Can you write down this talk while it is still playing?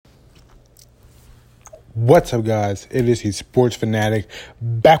What's up, guys? It is the Sports Fanatic,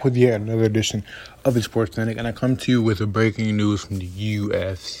 back with yet another edition of the Sports Fanatic, and I come to you with a breaking news from the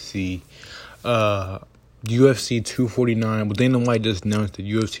UFC. UFC 249, but Dana White just announced that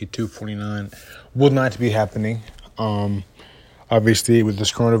UFC 249 will not be happening. Obviously, with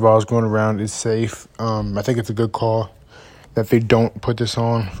this coronavirus going around, it's safe. I think it's a good call that they don't put this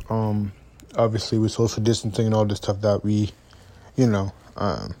on. Obviously, with social distancing and all this stuff that we,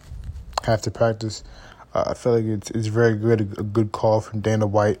 have to practice. I feel like it's very good, a good call from Dana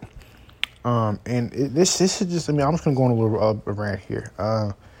White. This is just, I'm just going to go on a little rant here.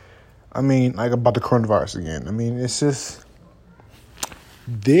 About the coronavirus again. It's just,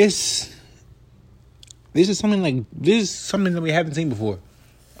 this is something that we haven't seen before.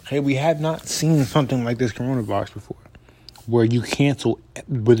 Okay, we have not seen something like this coronavirus before, where you cancel,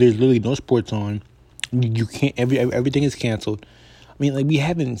 where there's literally no sports on. You can't, everything is canceled. We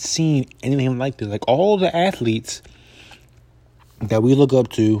haven't seen anything like this. Like, all the athletes that we look up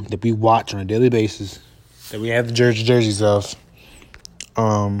to, that we watch on a daily basis, that we have the jerseys of,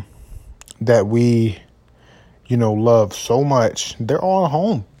 that we, love so much, they're all at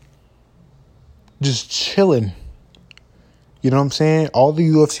home, just chilling. You know what I'm saying? All the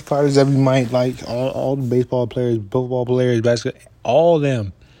UFC fighters that we might like, all the baseball players, football players, basketball, all of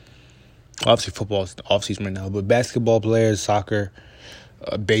them. Obviously, football is the off-season right now, but basketball players, soccer,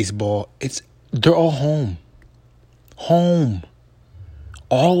 baseball, they're all home.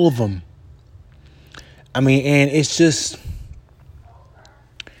 All of them. And it's just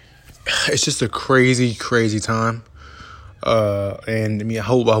a crazy, crazy time. I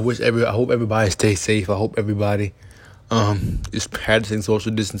hope everybody stays safe. I hope everybody is practicing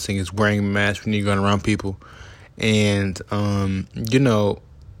social distancing, is wearing masks when you're going around people. And I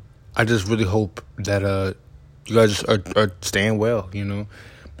just really hope that you guys are staying well, But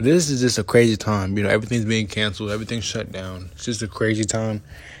this is just a crazy time. Everything's being canceled. Everything's shut down. It's just a crazy time.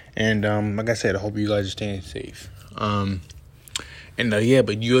 And like I said, I hope you guys are staying safe. But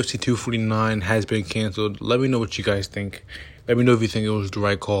UFC 249 has been canceled. Let me know what you guys think. Let me know if you think it was the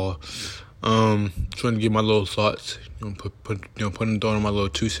right call. Trying to give my little thoughts. Throwing my little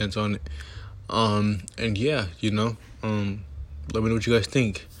 2 cents on it. Let me know what you guys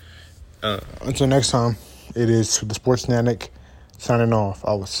think. Until next time, it is the Sports Fanatic signing off.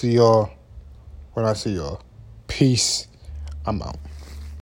 I will see y'all when I see y'all. Peace. I'm out.